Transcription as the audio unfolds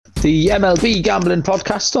The MLB Gambling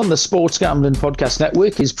Podcast on the Sports Gambling Podcast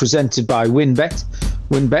Network is presented by WynnBET.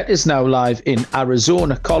 WynnBET is now live in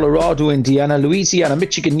Arizona, Colorado, Indiana, Louisiana,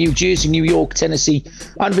 Michigan, New Jersey, New York, Tennessee,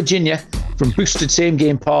 and Virginia. From boosted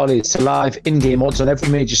same-game parlays to live in-game odds on every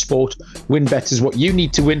major sport, WynnBET is what you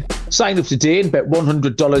need to win. Sign up today and bet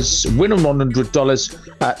 $100, win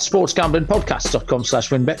 $100 at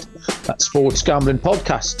sportsgamblingpodcast.com/WynnBET. That's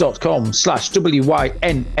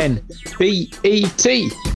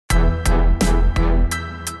sportsgamblingpodcast.com/WYNNBET.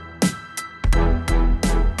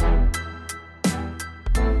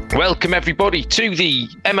 Welcome everybody to the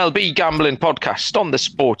MLB Gambling Podcast on the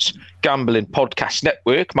Sports Gambling Podcast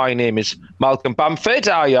Network. My name is Malcolm Bamford.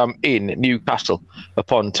 I am in Newcastle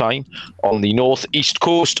upon Tyne on the northeast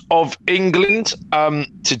coast of England.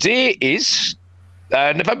 Today is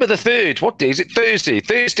November the 3rd. What day is it?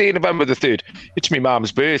 Thursday, November the 3rd. It's my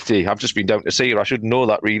mum's birthday. I've just been down to see her. I should know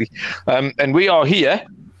that really. And we are here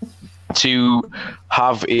to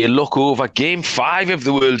have a look over Game 5 of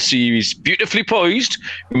the World Series. Beautifully poised.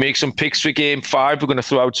 We make some picks for Game 5. We're going to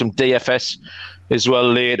throw out some DFS as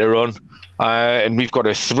well later on. And we've got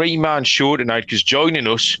a three-man show tonight because joining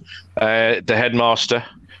us, the headmaster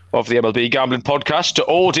of the MLB Gambling Podcast, to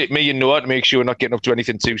audit me and Noah to make sure we're not getting up to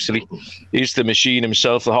anything too silly, is the machine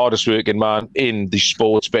himself, the hardest working man in the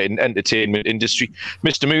sports betting entertainment industry,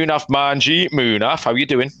 Mr. Munaf Manji. Munaf, how are you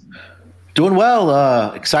doing? Doing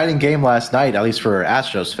well. Exciting game last night, at least for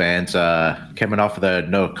Astros fans. Coming off of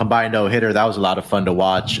the combined no-hitter, that was a lot of fun to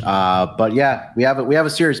watch. But yeah, we have a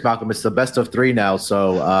series, Malcolm. It's the best of three now,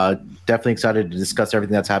 so definitely excited to discuss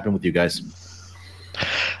everything that's happened with you guys.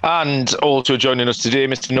 And also joining us today,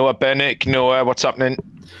 Mr. Noah Bennick. Noah, what's happening?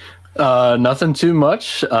 Nothing too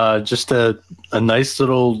much. Just a nice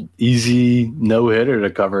little easy no-hitter to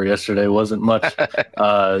cover yesterday. Wasn't much,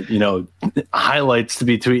 highlights to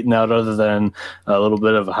be tweeting out other than a little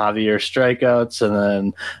bit of Javier strikeouts and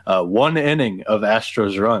then one inning of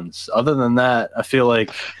Astros runs. Other than that, I feel like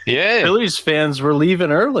Phillies fans were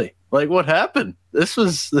leaving early. Like, what happened? This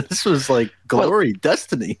was like glory,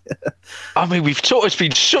 destiny. I mean, it's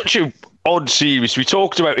been such a odd series. We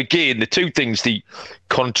talked about, again, the two things: the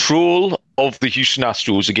control of the Houston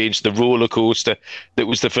Astros against the roller coaster that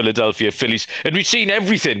was the Philadelphia Phillies. And we'd seen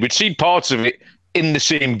everything. We'd seen parts of it in the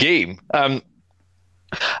same game.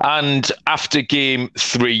 And after Game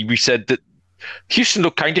 3, we said that Houston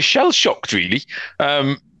looked kind of shell-shocked, really.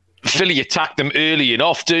 Philly attacked them early and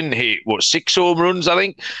often, hit, 6 home runs, I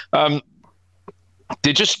think.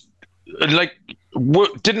 They just,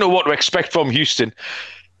 didn't know what to expect from Houston.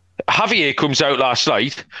 Javier comes out last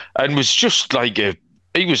night and was just like he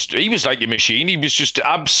was like a machine. He was just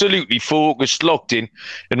absolutely focused, locked in,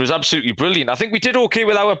 and was absolutely brilliant. I think we did okay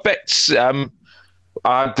with our bets. The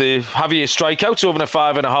Javier strikeouts over the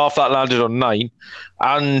 5.5 that landed on 9,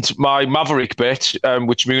 and my Maverick bet,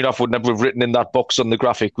 which Munaf would never have written in that box on the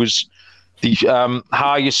graphic, was the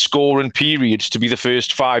highest scoring period to be the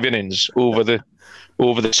first 5 innings over the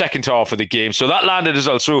second half of the game. So that landed as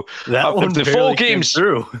well. So that one the 4 games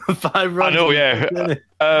through 5 runs. I know, yeah.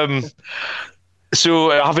 So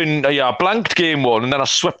having I blanked Game 1 and then I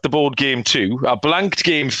swept the board Game 2. I blanked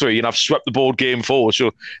Game 3 and I've swept the board Game 4.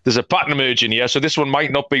 So there's a pattern emerging here. So this one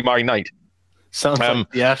might not be my night. Sounds like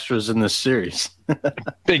the Astros in this series.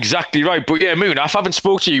 Exactly right. But yeah, Moon, I haven't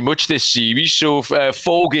spoke to you much this series. So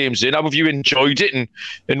 4 games in, how have you enjoyed it?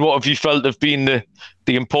 And what have you felt have been the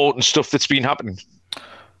important stuff that's been happening?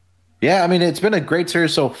 Yeah, I mean, it's been a great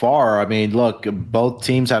series so far. I mean, look, both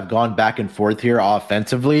teams have gone back and forth here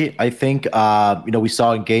offensively. I think, we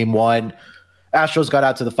saw in Game 1, Astros got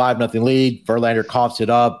out to the 5-0 lead. Verlander coughs it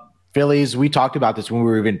up. Phillies, we talked about this when we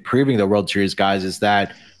were even previewing the World Series, guys, is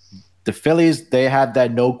that the Phillies, they have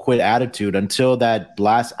that no-quit attitude. Until that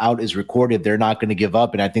last out is recorded, they're not going to give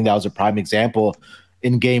up. And I think that was a prime example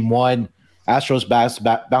in Game 1. Astros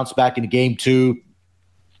bounced back in Game 2.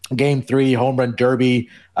 Game 3, home run derby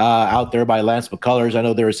out there by Lance McCullers. I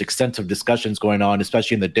know there was extensive discussions going on,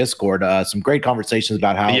 especially in the Discord. Some great conversations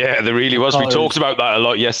about how. Yeah, there really was. We talked about that a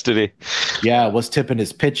lot yesterday. Yeah, was tipping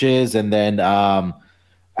his pitches. And then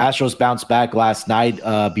Astros bounced back last night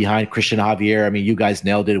behind Christian Javier. I mean, you guys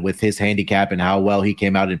nailed it with his handicap and how well he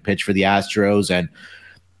came out and pitched for the Astros. And,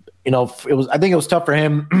 I think it was tough for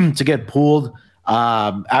him to get pulled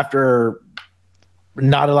after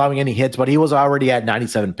not allowing any hits, but he was already at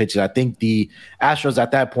 97 pitches. I think the Astros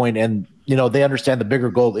at that point, and they understand the bigger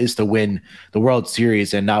goal is to win the World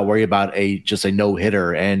Series and not worry about just a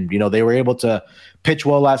no-hitter. And, they were able to pitch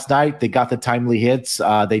well last night. They got the timely hits.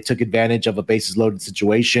 They took advantage of a bases-loaded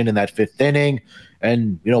situation in that 5th inning.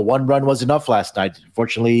 And, 1 run was enough last night.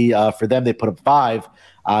 Fortunately for them, they put up 5,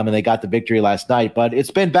 and they got the victory last night. But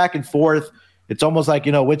it's been back and forth. It's almost like,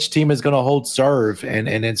 which team is going to hold serve, and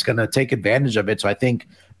it's going to take advantage of it. So I think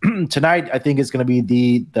tonight, I think it's going to be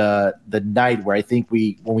the night where I think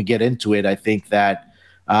when we get into it, I think that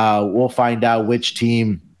we'll find out which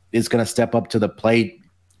team is going to step up to the plate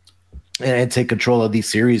and take control of these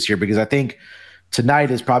series here, because I think tonight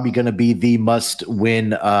is probably going to be the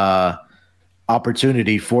must-win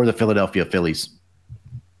opportunity for the Philadelphia Phillies.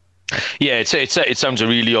 Yeah, it sounds a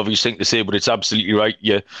really obvious thing to say, but it's absolutely right.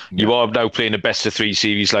 You are now playing a best-of-3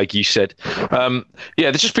 series, like you said.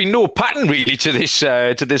 There's just been no pattern really to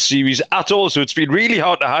this series at all, so it's been really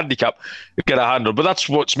hard to handicap, get a handle. But that's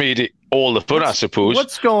what's made it all the fun, I suppose.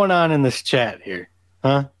 What's going on in this chat here,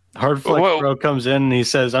 huh? Hardflex Bro comes in and he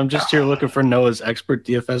says, "I'm just here looking for Noah's expert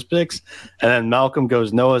DFS picks," and then Malcolm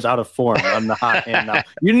goes, "Noah's out of form. I'm the hot hand now."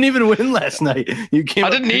 You didn't even win last night. I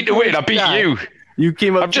didn't need to win. I beat you. You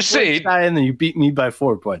came up. I'm just saying, and then you beat me by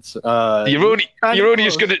 4 points. You're only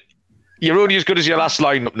as good as your last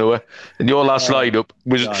lineup, Noah, and your last lineup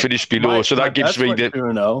was finished below. So that gives me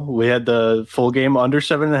the. We had the full game under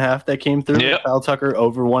 7.5 that came through. Yep. Kyle Tucker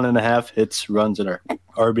over 1.5 hits, runs in our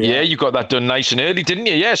RBI. Yeah, you got that done nice and early, didn't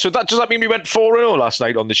you? Yeah. So does that mean we went 4-0 last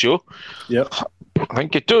night on the show? Yep. I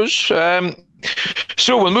think it does.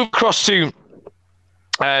 So we'll move across to.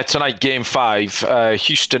 Tonight, Game 5,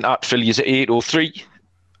 Houston at Phillies at 8:03.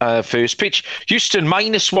 First pitch. Houston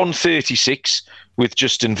minus 136 with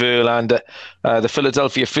Justin Verlander. The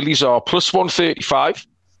Philadelphia Phillies are plus 135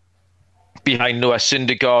 behind Noah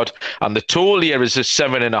Syndergaard, and the total here is a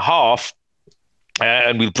 7.5.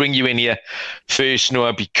 And we'll bring you in here first,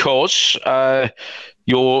 Noah, because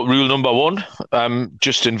your rule number 1,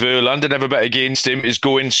 Justin Verlander, never bet against him, is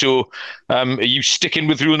going. So are you sticking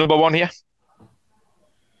with rule number 1 here?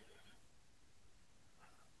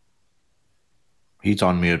 He's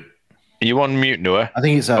on mute. Are you on mute, Noah? I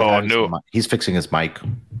think he's fixing his mic.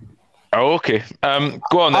 Oh, okay.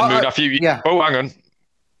 Go on then, Moon. Yeah. Oh, hang on.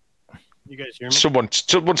 You guys hear me?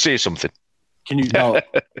 Someone say something. Can you?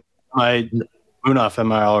 My Munaf,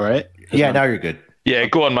 am I all right? Yeah, now you're good. Yeah,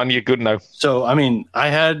 go on, man. You're good now. So, I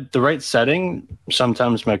had the right setting.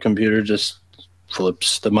 Sometimes my computer just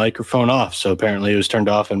flips the microphone off. So apparently it was turned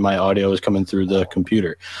off and my audio was coming through the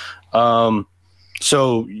computer.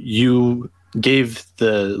 So you gave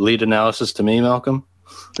the lead analysis to me, Malcolm?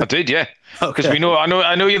 I did, yeah. Because I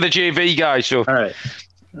know you're the JV guy, so. All right.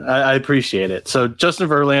 I appreciate it. So Justin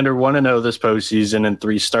Verlander 1-0 this postseason in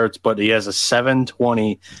 3 starts, but he has a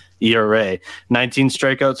 7.20 ERA, 19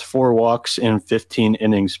 strikeouts, 4 walks in 15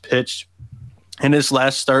 innings pitched. In his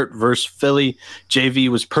last start versus Philly, JV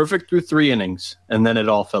was perfect through 3 innings, and then it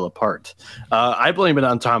all fell apart. I blame it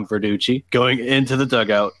on Tom Verducci going into the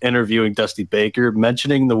dugout, interviewing Dusty Baker,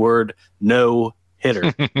 mentioning the word no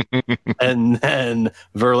hitter, and then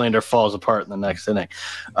Verlander falls apart in the next inning.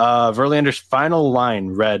 Verlander's final line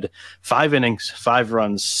read 5 innings, 5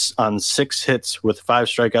 runs on 6 hits with 5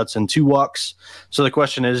 strikeouts and 2 walks. So the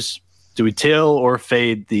question is, do we tail or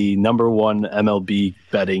fade the number 1 MLB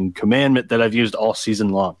betting commandment that I've used all season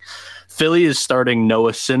long? Philly is starting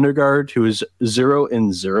Noah Syndergaard, who is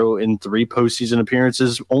 0-0 in 3 postseason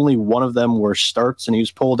appearances. Only one of them were starts, and he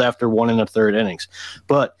was pulled after 1 1/3 innings.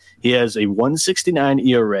 But he has a 1.69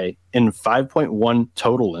 ERA in 5.1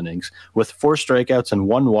 total innings with 4 strikeouts and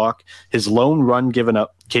 1 walk. His lone run given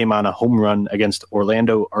up came on a home run against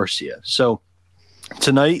Orlando Arcia. So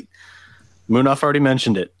tonight, Munaf already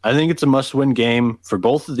mentioned it. I think it's a must-win game for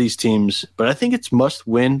both of these teams, but I think it's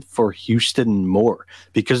must-win for Houston more,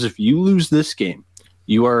 because if you lose this game,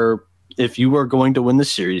 if you are going to win the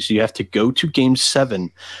series, you have to go to Game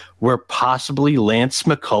 7, where possibly Lance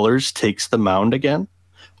McCullers takes the mound again,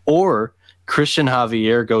 or Christian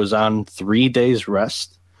Javier goes on 3 days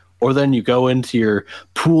rest, or then you go into your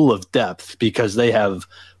pool of depth because they have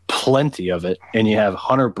plenty of it, and you have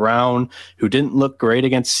Hunter Brown, who didn't look great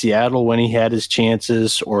against Seattle when he had his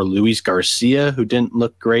chances, or Luis Garcia, who didn't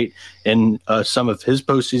look great in some of his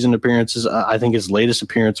postseason appearances. I think his latest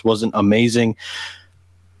appearance wasn't amazing.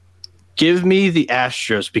 Give me the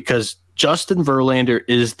Astros, because Justin Verlander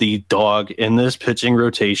is the dog in this pitching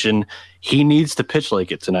rotation. He needs to pitch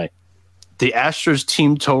like it tonight. The Astros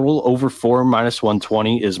team total over 4 minus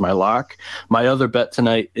 120 is my lock. My other bet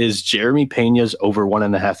tonight is Jeremy Pena's over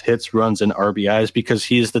 1.5 hits, runs, and RBIs, because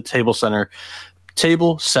he is the table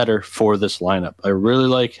setter for this lineup. I really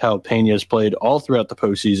like how Pena has played all throughout the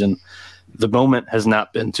postseason. the moment has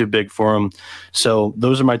not been too big for him. So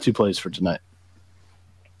those are my 2 plays for tonight.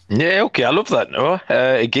 Yeah, okay, I love that. Noah.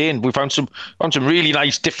 Again, we found some really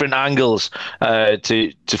nice different angles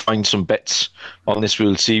to find some bets on this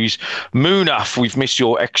World Series. Munaf, we've missed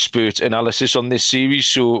your expert analysis on this series,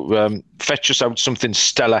 so fetch us out something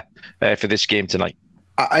stellar for this game tonight.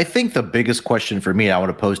 I think the biggest question for me, I want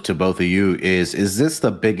to pose to both of you, is this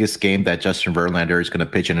the biggest game that Justin Verlander is going to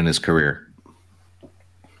pitch in his career?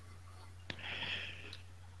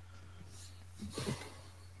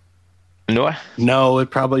 No, it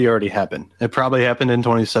probably already happened. It probably happened in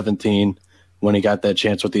 2017 when he got that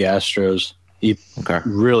chance with the Astros. He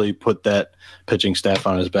really put that pitching staff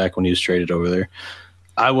on his back when he was traded over there.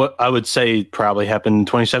 I would say probably happened in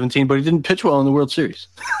 2017, but he didn't pitch well in the World Series.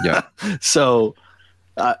 Yeah. So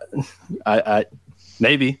I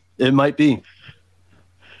maybe it might be.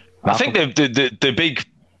 I think the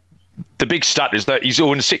big stat is that he's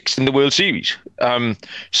 0-6 in the World Series.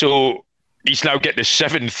 So he's now getting a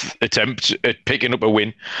 7th attempt at picking up a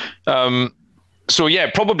win. So yeah,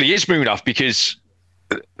 probably is Munaf, because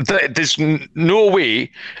there's no way,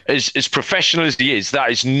 as professional as he is, that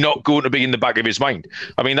is not going to be in the back of his mind.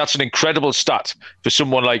 I mean, that's an incredible stat for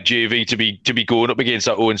someone like JV to be going up against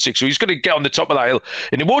that 0-6. So he's going to get on the top of that hill,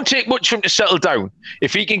 and it won't take much for him to settle down.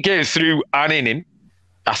 If he can get through an inning,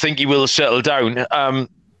 I think he will settle down.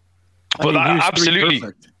 But absolutely.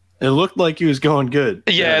 It looked like he was going good.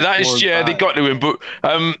 Yeah, that is. Yeah, they got to him, but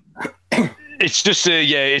it's just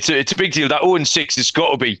it's a big deal. That 0-6 has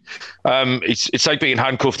got to be. It's like being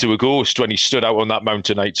handcuffed to a ghost when he stood out on that mound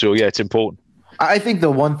tonight. So yeah, it's important. I think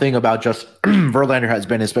the one thing about just Verlander has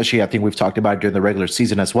been, especially I think we've talked about it during the regular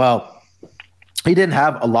season as well, he didn't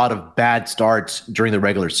have a lot of bad starts during the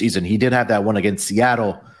regular season. He did have that one against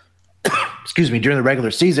Seattle, during the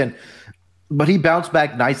regular season, but he bounced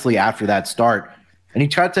back nicely after that start. And you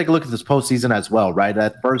try to take a look at this postseason as well, right?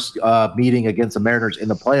 That first meeting against the Mariners in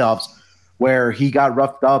the playoffs, where he got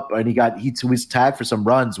roughed up and he was tagged for some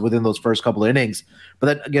runs within those first couple of innings. But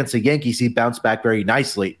then against the Yankees, he bounced back very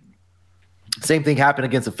nicely. Same thing happened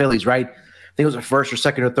against the Phillies, right? I think it was the first or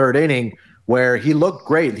second or third inning where he looked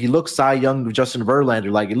great. He looked Cy Young, Justin Verlander.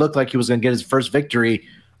 Like, it looked like he was going to get his first victory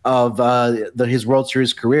of his World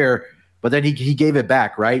Series career. But then he gave it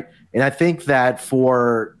back, right? And I think that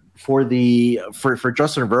for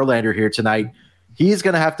Justin Verlander here tonight, he's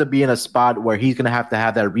going to have to be in a spot where he's going to have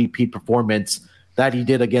that repeat performance that he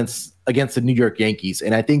did against the New York Yankees.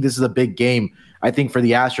 And I think this is a big game. I think for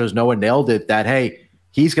the Astros, Noah nailed it, that, hey,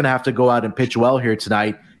 he's going to have to go out and pitch well here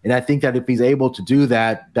tonight. And I think that if he's able to do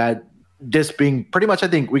that this being pretty much, I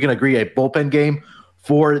think we can agree, a bullpen game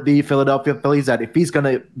for the Philadelphia Phillies, that if he's going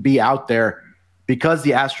to be out there, because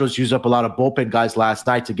the Astros used up a lot of bullpen guys last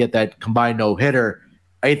night to get that combined no-hitter,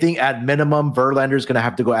 I think at minimum, Verlander is going to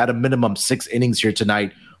have to go at a minimum 6 innings here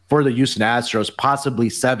tonight for the Houston Astros,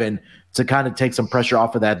 possibly 7, to kind of take some pressure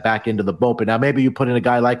off of that back end of the bullpen. Now, maybe you put in a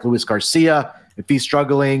guy like Luis Garcia if he's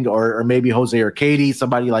struggling, or maybe Jose Urquidy,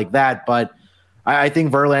 somebody like that. But I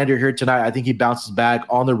think Verlander here tonight, I think he bounces back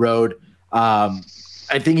on the road. I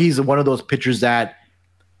think he's one of those pitchers that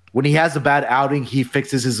when he has a bad outing, he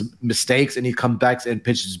fixes his mistakes and he comes back and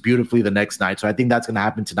pitches beautifully the next night. So I think that's going to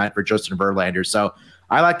happen tonight for Justin Verlander. So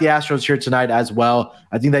I like the Astros here tonight as well.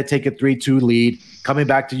 I think they take a 3-2 lead, coming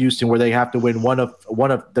back to Houston, where they have to win one of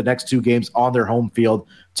the next 2 games on their home field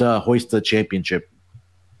to hoist the championship.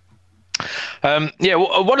 One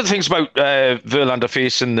of the things about Verlander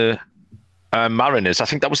facing the Mariners, I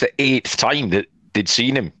think that was the 8th time that they'd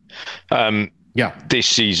seen him this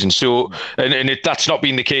season. So, and that's not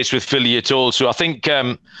been the case with Philly at all. So I think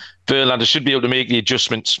Verlander should be able to make the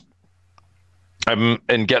adjustments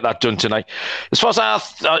and get that done tonight. As far as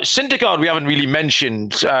Syndergaard, we haven't really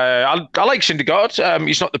mentioned. I like Syndergaard.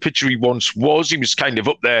 He's not the pitcher he once was. He was kind of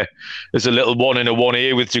up there as a little 1 in a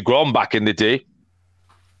 1A with DeGrom back in the day.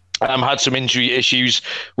 Had some injury issues,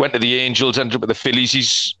 went to the Angels, ended up with the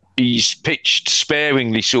Phillies. He's pitched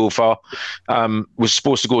sparingly so far. Was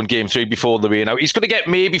supposed to go in game 3 before the rain out. He's going to get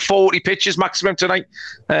maybe 40 pitches maximum tonight,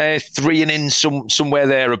 3 innings, somewhere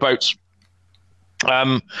thereabouts.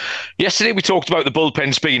 Yesterday we talked about the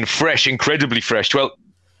bullpens being fresh, incredibly fresh. Well,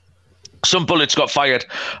 some bullets got fired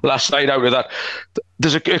last night out of that.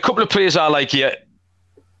 There's a couple of players I like here.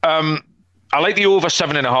 I like the over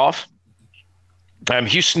 7.5.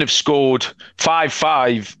 Houston have scored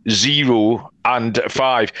 5-5, 0, and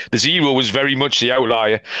 5. The 0 was very much the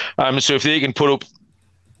outlier. So if they can put up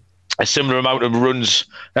a similar amount of runs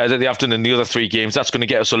that they have done in the other 3 games. That's going to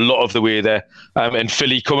get us a lot of the way there. And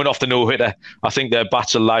Philly coming off the no-hitter, I think their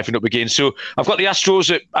bats are livening up again. So I've got the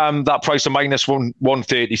Astros at that price of minus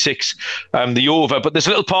 136, the over. But there's a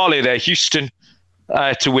little parlay there. Houston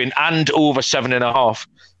to win and over 7.5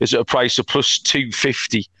 is at a price of plus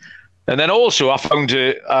 250. And then also, I found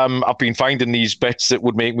I've been finding these bets that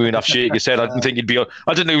would make me enough shake his head. I didn't think he'd be on.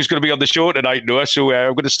 I didn't know he was going to be on the show tonight, Noah. So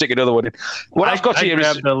I'm going to stick another one in. What I've got here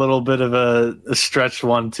grabbed a little bit of a stretched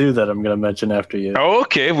one too that I'm going to mention after you. Oh,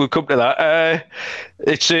 okay, we'll come to that.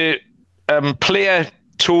 It's a player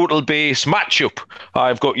total base matchup.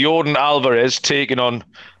 I've got Jordan Alvarez taking on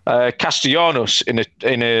Castellanos in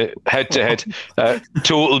a head-to-head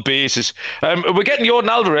total basis. We're getting Jordan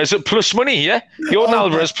Alvarez at plus money here. Jordan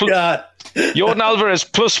Alvarez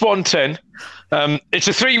plus 110. It's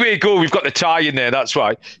a 3-way go. We've got the tie in there. That's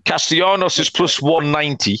why Castellanos is plus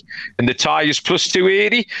 190 and the tie is plus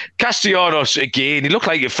 280. Castellanos again. He looked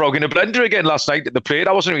like a frog in a blender again last night at the plate.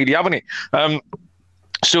 I wasn't really having it.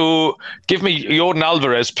 So give me Jordan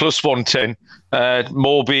Alvarez plus 110.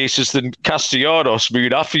 More bases than Castellanos.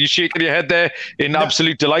 Are you shaking your head there in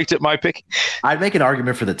absolute delight at my pick? I'd make an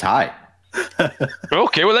argument for the tie.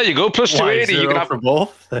 Okay, well there you go. Plus 280. You can have for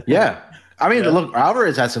both. Yeah, I mean, look,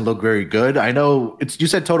 Alvarez hasn't looked very good. I know you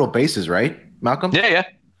said total bases, right, Malcolm? Yeah.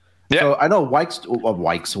 So I know walks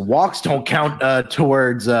don't count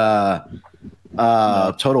towards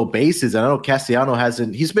total bases. I know Castellano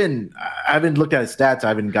hasn't. I haven't looked at his stats. I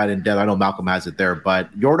haven't got in depth. I know Malcolm has it there,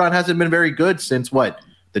 but Jordan hasn't been very good since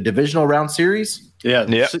the divisional round series. Yeah.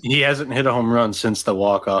 He hasn't hit a home run since the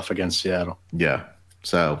walk off against Seattle. Yeah,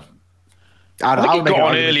 so I think he got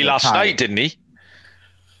on early last night, didn't he?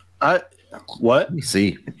 What? Let me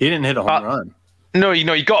see. He didn't hit a home run. No,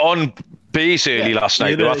 he got on base early last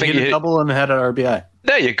night. I think he hit a double and had an RBI.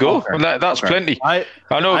 There you go. Okay. Well, that's plenty. I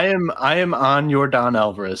know. I am on Jordan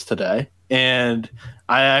Alvarez today, and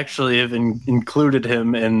I actually have included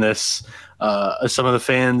him in this. Some of the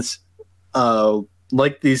fans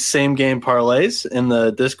like these same game parlays in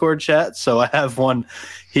the Discord chat, so I have one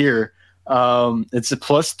here. It's a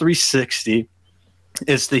plus 360.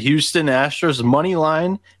 It's the Houston Astros money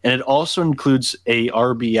line, and it also includes a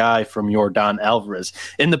RBI from Jordan Alvarez.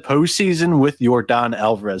 In the postseason with Jordan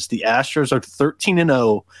Alvarez, the Astros are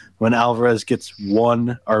 13-0 when Alvarez gets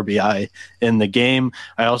 1 RBI in the game.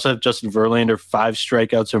 I also have Justin Verlander, 5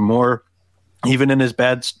 strikeouts or more. Even in his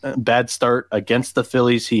bad start against the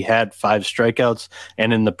Phillies, he had 5 strikeouts,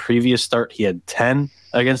 and in the previous start, he had 10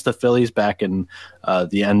 against the Phillies back in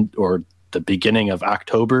the end or the beginning of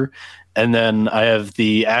October. And then I have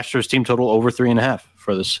the Astros team total over 3.5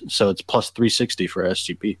 for this. So it's plus 360 for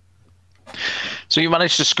SGP. So you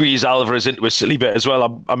managed to squeeze Alvarez into a silly bit as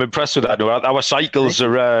well. I'm impressed with that. Our cycles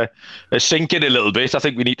are sinking a little bit. I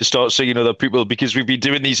think we need to start seeing other people because we've been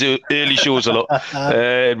doing these early shows a lot.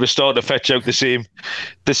 And we're starting to fetch out the same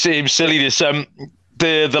silliness.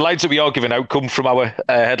 The lines that we are giving out come from our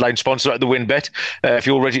headline sponsor at the WinBet. If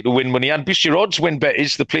you're ready to win money and boost your odds, WinBet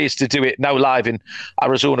is the place to do it. Now live in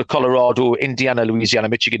Arizona, Colorado, Indiana, Louisiana,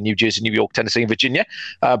 Michigan, New Jersey, New York, Tennessee, and Virginia.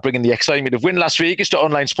 Bringing the excitement of Win Las Vegas to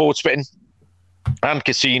online sports betting and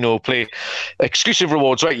casino play. Exclusive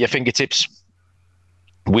rewards right at your fingertips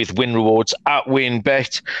with Win Rewards at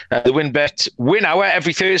WinBet. The WinBet Win Hour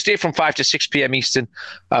every Thursday from 5 to 6 p.m. Eastern.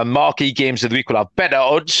 Marquee games of the week will have better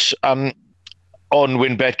odds on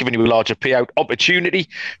WinBet, giving you a larger payout opportunity.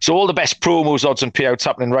 So all the best promos, odds and payouts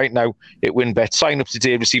happening right now at WinBet. Sign up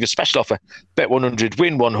today, receive a special offer. Bet 100,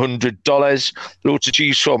 win $100. Loads to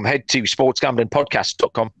choose from. Head to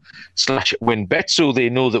sportsgamblingpodcast.com/WinBet so they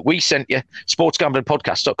know that we sent you.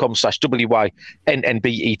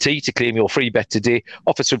 sportsgamblingpodcast.com/WYNNBET to claim your free bet today.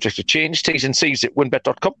 Offer subject to change. T's and C's at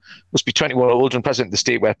winbet.com. Must be 21 or older and present in the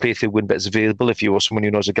state where playthrough WinBet is available. If you or someone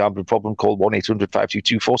who knows a gambling problem, call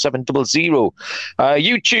 1-800-522-4700.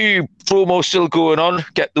 YouTube promo still going on.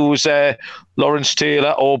 Get those Lawrence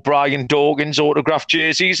Taylor or Brian Dawkins autographed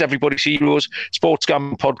jerseys. Everybody's heroes. Sports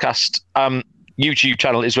Gambling Podcast YouTube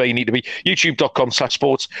channel is where you need to be.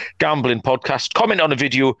 YouTube.com/Sports Gambling Podcast. Comment on a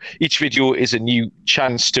video. Each video is a new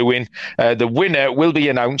chance to win. The winner will be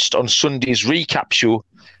announced on Sunday's recap show,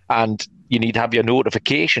 and you need to have your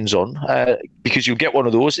notifications on because you'll get one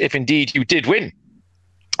of those if indeed you did win.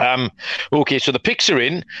 Okay, so the picks are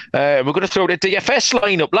in. We're going to throw the DFS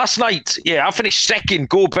lineup. Last night, I finished second.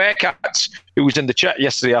 Go Bearcats, who was in the chat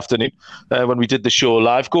yesterday afternoon when we did the show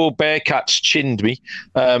live. Go Bearcats chinned me.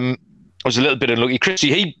 I was a little bit unlucky.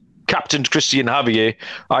 Chrissy, he captained Christian Javier.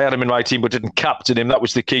 I had him in my team, but didn't captain him. That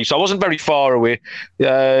was the key. So I wasn't very far away.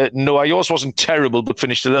 No, yours wasn't terrible, but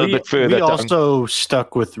finished a little bit further down. We also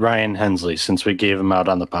stuck with Ryan Hensley since we gave him out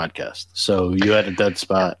on the podcast. So you had a dead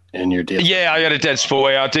spot in your deal. Yeah, I had a dead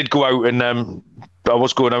spot. I did go out and I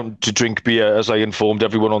was going out to drink beer, as I informed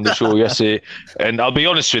everyone on the show yesterday. And I'll be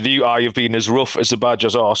honest with you, I have been as rough as a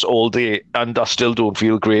badger's arse all day, and I still don't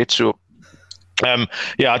feel great. So, I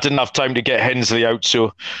didn't have time to get Hensley out.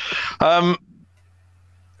 So,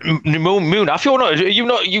 Moon, I feel not. Are you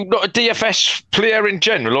not a DFS player in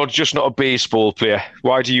general, or just not a baseball player?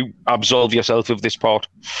 Why do you absolve yourself of this part?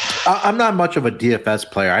 I'm not much of a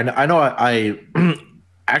DFS player. I know I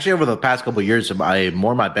actually over the past couple of years,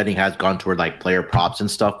 more of my betting has gone toward like player props and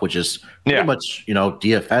stuff, which is pretty much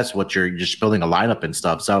DFS, what you're just building a lineup and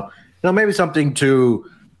stuff. So maybe something to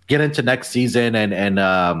get into next season and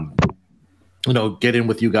get in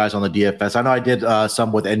with you guys on the DFS. I know I did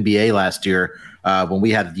some with NBA last year when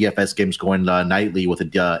we had the DFS games going nightly with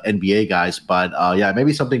the NBA guys. But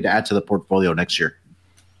maybe something to add to the portfolio next year.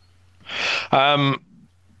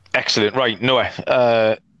 Excellent. Right,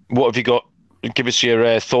 Noah, what have you got? Give us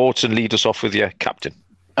your thoughts and lead us off with your captain.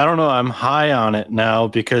 I don't know. I'm high on it now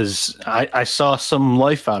because I saw some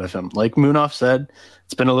life out of him. Like Munaf said,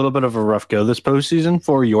 it's been a little bit of a rough go this postseason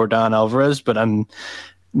for Yordan Alvarez, but I'm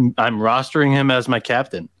rostering him as my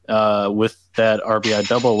captain with that RBI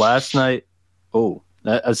double last night. Oh,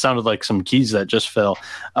 that sounded like some keys that just fell.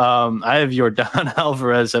 I have Yordan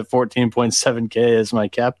Alvarez at 14.7K as my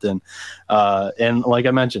captain. And like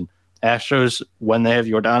I mentioned, Astros, when they have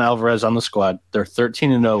Yordan Alvarez on the squad, they're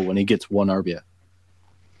 13-0 when he gets one RBI.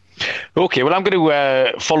 Okay, well, I'm going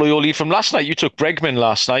to follow your lead from last night. You took Bregman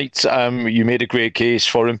last night. You made a great case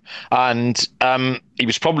for him. And he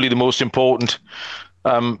was probably the most important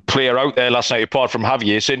player out there last night, apart from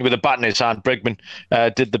Javier. Certainly with a bat in his hand, Bregman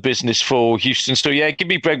did the business for Houston. So, give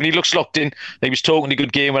me Bregman. He looks locked in. He was talking a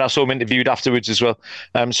good game when I saw him interviewed afterwards as well.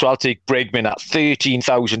 So I'll take Bregman at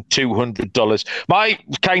 $13,200. My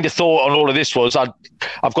kind of thought on all of this was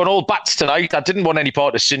I've gone all bats tonight. I didn't want any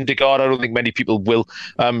part of Syndergaard. I don't think many people will.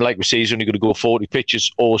 Like we say, he's only going to go 40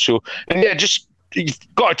 pitches or so. And you've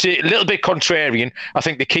got to take a little bit contrarian. I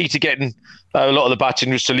think the key to getting a lot of the batting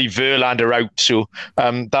was to leave Verlander out. So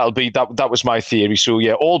that was my theory. So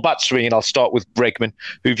all bats swinging. I'll start with Bregman.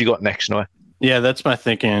 Who have you got next, Noah? Yeah, that's my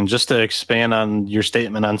thinking. And just to expand on your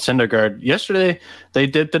statement on Syndergaard, yesterday they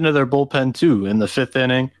dipped into their bullpen too in the fifth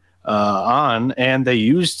inning and they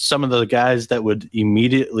used some of the guys that would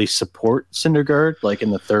immediately support Syndergaard, like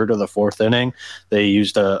in the third or the fourth inning. They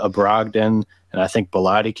used a Brogdon, and I think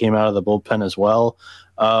Bilotti came out of the bullpen as well.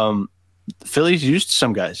 The Phillies used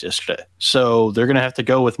some guys yesterday, so they're going to have to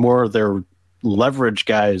go with more of their leverage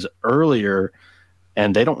guys earlier,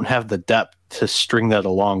 and they don't have the depth to string that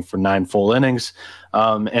along for 9 full innings.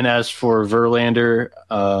 And as for Verlander,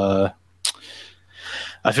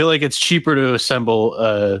 I feel like it's cheaper to assemble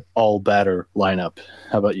a all-batter lineup.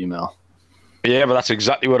 How about you, Mel? Yeah, but that's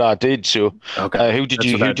exactly what I did. So, okay. Who did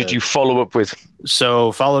you follow up with?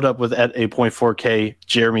 So, followed up with at 8.4K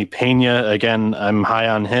Jeremy Pena. Again, I'm high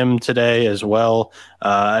on him today as well.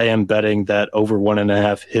 I am betting that over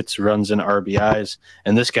 1.5 hits, runs, and RBIs.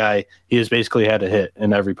 And this guy, he has basically had a hit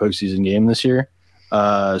in every postseason game this year.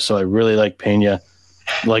 So, I really like Pena.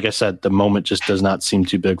 Like I said, the moment just does not seem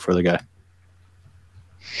too big for the guy.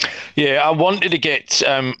 Yeah, I wanted to get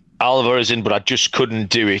Alvarez in, but I just couldn't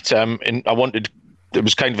do it. And it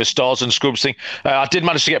was kind of a stars and scrubs thing. I did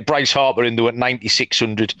manage to get Bryce Harper in though at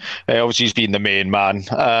 9,600. Obviously, he's been the main man.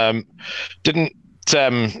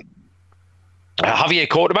 Javier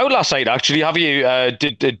caught him out last night. Actually, Javier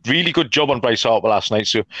did a really good job on Bryce Harper last night.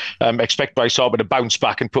 So expect Bryce Harper to bounce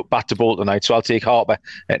back and put bat to ball tonight. So I'll take Harper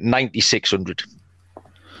at 9,600.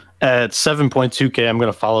 At 7.2K, I'm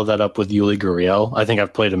going to follow that up with Yuli Gurriel. I think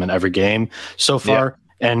I've played him in every game so far,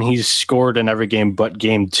 and he's scored in every game but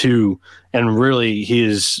game 2. And really, he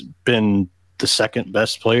has been the second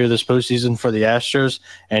best player this postseason for the Astros,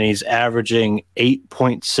 and he's averaging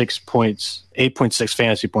 8.6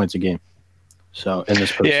 fantasy points a game. So in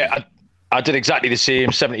this postseason. Yeah, I did exactly the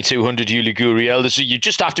same. 7,200 Yuli Gurriel. So you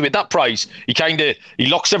just have to, at that price, he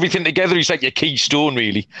locks everything together. He's like your keystone,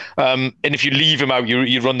 really. And if you leave him out,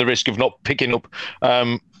 you run the risk of not picking up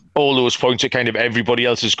all those points that kind of everybody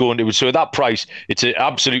else is going to. So at that price, it's an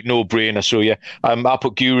absolute no-brainer. So I'll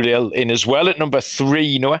put Gurriel in as well at number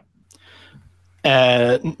 3, Noah.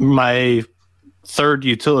 My third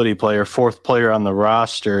utility player, fourth player on the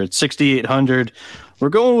roster at 6,800. We're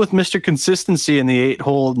going with Mr. Consistency in the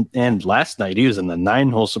 8-hole, and last night he was in the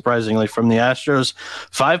 9-hole, surprisingly, from the Astros.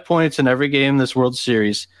 5 points in every game this World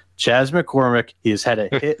Series. Chas McCormick, he has had a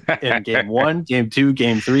hit in game 1, game 2,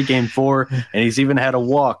 game 3, game 4, and he's even had a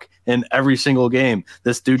walk in every single game.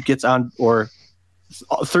 This dude gets on, or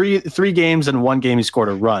three games and 1 game he scored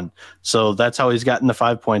a run. So that's how he's gotten the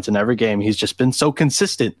 5 points in every game. He's just been so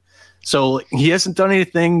consistent. So he hasn't done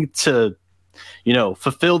anything to,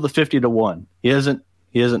 fulfill the 50-1. He hasn't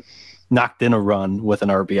knocked in a run with an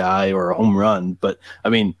RBI or a home run. But I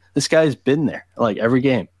mean, this guy's been there like every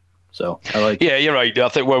game. So I like. Yeah, you're right. I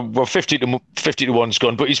think we're 50 to 1's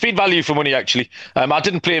gone, but he's been value for money actually. I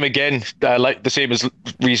didn't play him again, like the same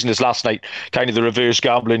reason as last night, kind of the reverse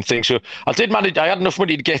gambling thing. So I did manage. I had enough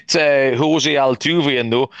money to get Jose Altuve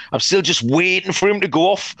in though. I'm still just waiting for him to go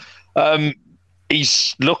off.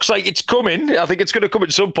 Looks like it's coming. I think it's going to come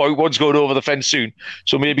at some point. One's going over the fence soon,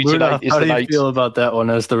 so maybe tonight is the night. How do you feel about that one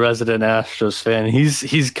as the resident Astros fan?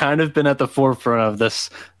 He's kind of been at the forefront of this.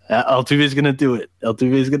 Altuve's going to do it.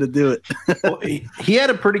 Altuve's going to do it. Well, he had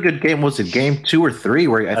a pretty good game. Was it game 2 or 3?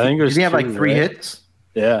 Where I think he had like 3 hits.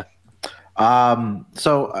 Yeah.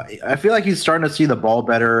 So I feel like he's starting to see the ball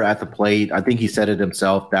better at the plate. I think he said it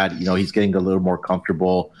himself that he's getting a little more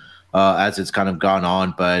comfortable as it's kind of gone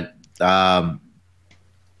on. But I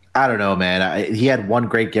don't know, man. He had 1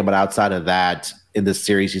 great game, but outside of that, in this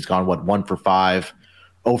series, he's gone 1 for 5,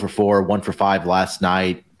 0 for 4, 1 for 5 last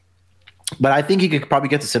night. But I think he could probably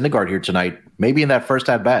get to Syndergaard here tonight, maybe in that first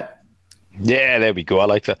at bat. Yeah, there we go. I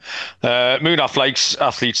like that. Munaf likes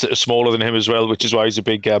athletes that are smaller than him as well, which is why he's a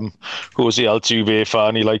big Jose Altuve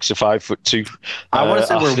fan. He likes a 5'2". I want to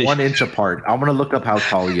say athlete. We're 1 inch apart. I'm going to look up how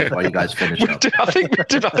tall he is while you guys finish up. I think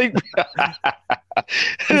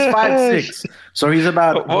he's 5'6". So he's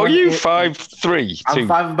about. Well, you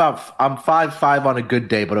 5'3". I'm 5'5" on a good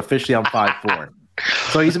day, but officially I'm 5'4".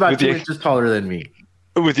 So he's about 2 inches taller than me.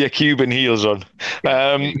 With your Cuban heels on.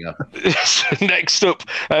 Next up,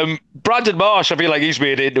 Brandon Marsh. I feel like he's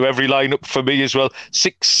made it into every lineup for me as well.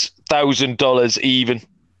 $6,000 even.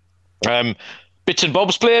 Bits and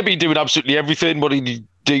bobs player, been doing absolutely everything. What did he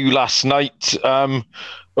do last night? A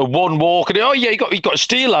 1 walk. And, he got a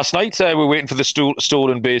steal last night. We're waiting for the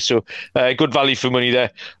stolen base, so good value for money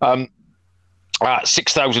there.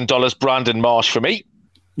 $6,000 Brandon Marsh for me.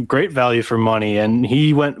 Great value for money, and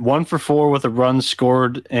he went 1 for 4 with a run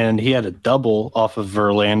scored, and he had a double off of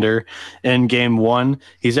Verlander in game 1.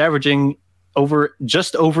 He's averaging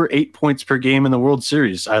just over 8 points per game in the World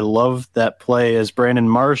Series. I love that play as Brandon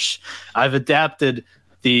Marsh. I've adapted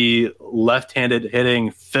the left-handed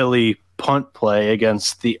hitting Philly punt play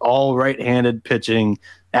against the all right-handed pitching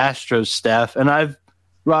Astros staff, and I've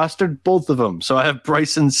rostered both of them. So I have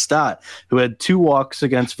Bryson Stott, who had 2 walks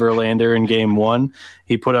against Verlander in game 1.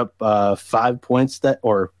 He put up 4 points that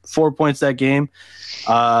game.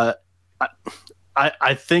 I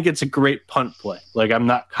think it's a great punt play. Like, I'm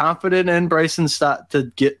not confident in Bryson Stott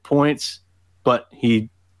to get points, but he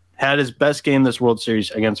had his best game this World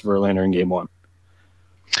Series against Verlander in game 1.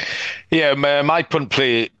 Yeah, my punt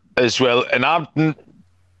play as well. And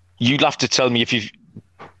you'd have to tell me if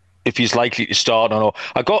he's likely to start or not.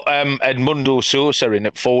 I got Edmundo Sosa in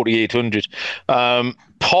at 4,800.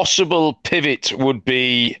 Possible pivot would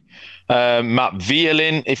be Matt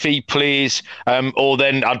Vierlin if he plays, or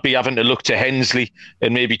then I'd be having to look to Hensley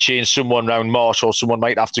and maybe change someone around Marsh, or someone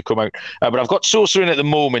might have to come out. But I've got Sosa in at the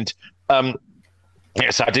moment.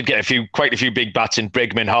 Yes, I did get quite a few big bats in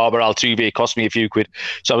Bregman, Harbour, Altuve. Cost me a few quid,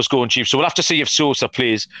 so I was going cheap. So we'll have to see if Sosa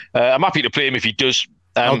plays. I'm happy to play him if he does.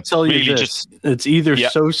 I'll tell you really this: it's either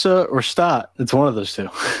Sosa or Stott. It's one of those two.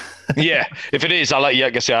 Yeah, if it is, I'll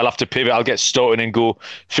have to pivot. I'll get Stoughton and go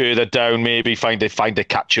further down. Maybe find a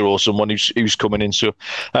catcher or someone who's coming in. So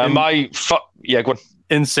go on.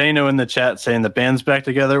 Insano in the chat saying the band's back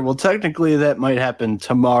together. Well, technically that might happen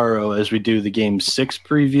tomorrow as we do the Game 6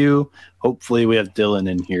 preview. Hopefully we have Dylan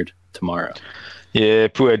in here tomorrow. Yeah,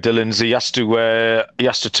 poor Dylan's. He has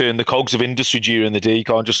to turn the cogs of industry during the day. He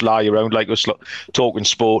can't just lie around like us talking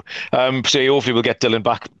sport. So hopefully we'll get Dylan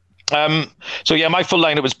back. My full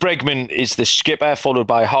lineup was Bregman is the skipper, followed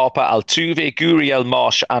by Harper, Altuve, Gurriel,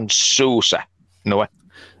 Marsh, and Sosa. Noah.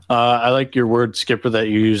 I like your word skipper that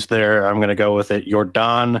you used there. I'm going to go with it.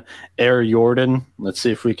 Jordan Let's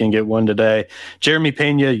see if we can get one today. Jeremy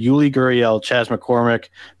Pena, Yuli Gurriel, Chas McCormick,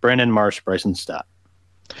 Brandon Marsh, Bryson Stott.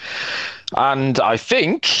 And I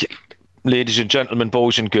think, ladies and gentlemen,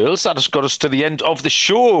 boys and girls, that has got us to the end of the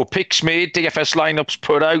show. Picks made, DFS lineups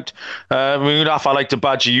put out. Munaf, I like to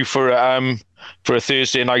badger you for a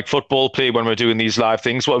Thursday night football play when we're doing these live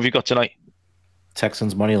things. What have you got tonight?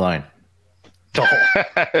 Texans money line.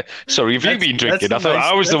 Oh. Sorry, have you been drinking? I thought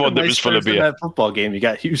I was the one that was full of beer. That football game, you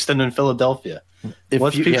got Houston and Philadelphia.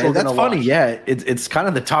 That's funny. Watch? Yeah, it's kind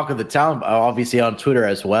of the talk of the town, obviously on Twitter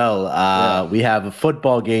as well. We have a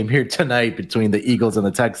football game here tonight between the Eagles and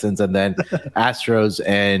the Texans, and then Astros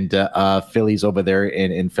and Phillies over there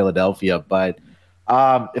in Philadelphia. But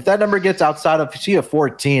if that number gets outside of, see, a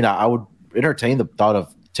 14, I would entertain the thought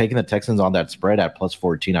of taking the Texans on that spread at plus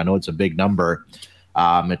 14. I know it's a big number.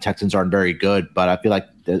 The Texans aren't very good, but I feel like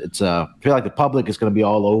the public is going to be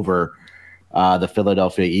all over the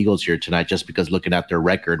Philadelphia Eagles here tonight, just because looking at their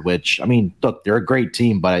record, which, I mean, look, they're a great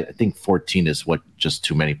team, but I think 14 is just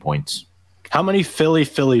too many points. How many Philly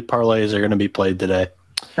parlays are going to be played today?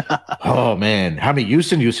 Oh man, how many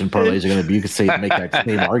Houston parlays are going to be? You could say make that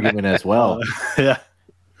same argument as well. Yeah.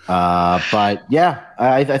 But yeah,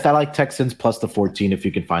 I like Texans plus the 14 if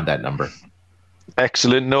you can find that number.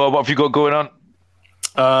 Excellent. Noah, what have you got going on?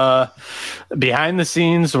 Behind the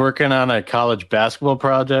scenes, working on a college basketball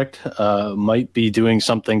project. Might be doing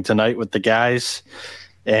something tonight with the guys,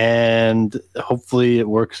 and hopefully it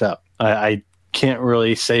works out. I can't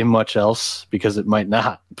really say much else because it might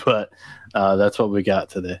not, but that's what we got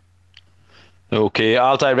today. Okay,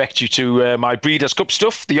 I'll direct you to my Breeders' Cup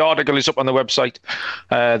stuff. The article is up on the website.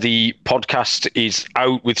 The podcast is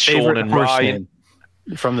out with Sean and Ryan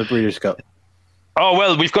from the Breeders' Cup. Oh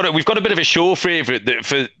well, we've got a bit of a show favourite that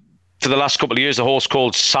for the last couple of years, a horse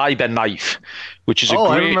called Cyberknife, which is a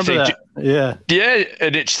great thing. Yeah,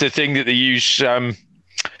 and it's the thing that they use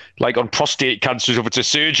like on prostate cancer, if it's a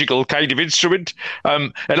surgical kind of instrument.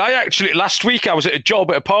 And I actually last week I was at a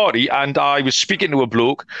job at a party and I was speaking to a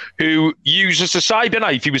bloke who uses a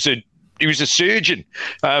Cyberknife. He was a surgeon,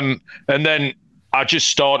 and then I just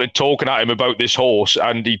started talking at him about this horse,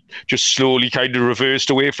 and he just slowly kind of reversed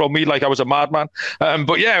away from me like I was a madman.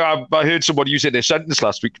 But yeah, I heard someone use it in a sentence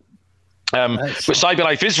last week. Nice. But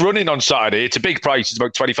Cyberknife is running on Saturday. It's a big price. It's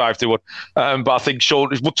about 25 to 1. But I think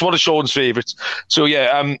it's one of Sean's favourites. So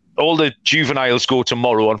yeah, all the juveniles go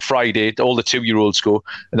tomorrow on Friday. All the 2-year-olds go.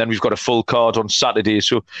 And then we've got a full card on Saturday.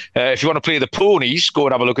 So if you want to play the ponies, go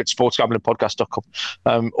and have a look at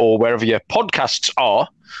sportsgamblingpodcast.com or wherever your podcasts are.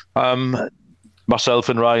 Myself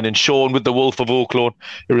and Ryan and Sean with the Wolf of Oaklawn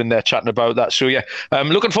are in there chatting about that. So yeah,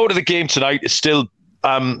 looking forward to the game tonight. It's still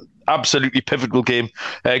absolutely pivotal game.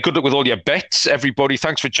 Good luck with all your bets, everybody.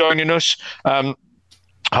 Thanks for joining us.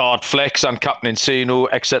 Hard Flex and Captain Insano,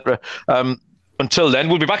 etc. Until then,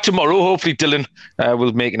 we'll be back tomorrow. Hopefully Dylan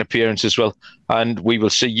will make an appearance as well, and we will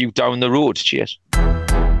see you down the road. Cheers.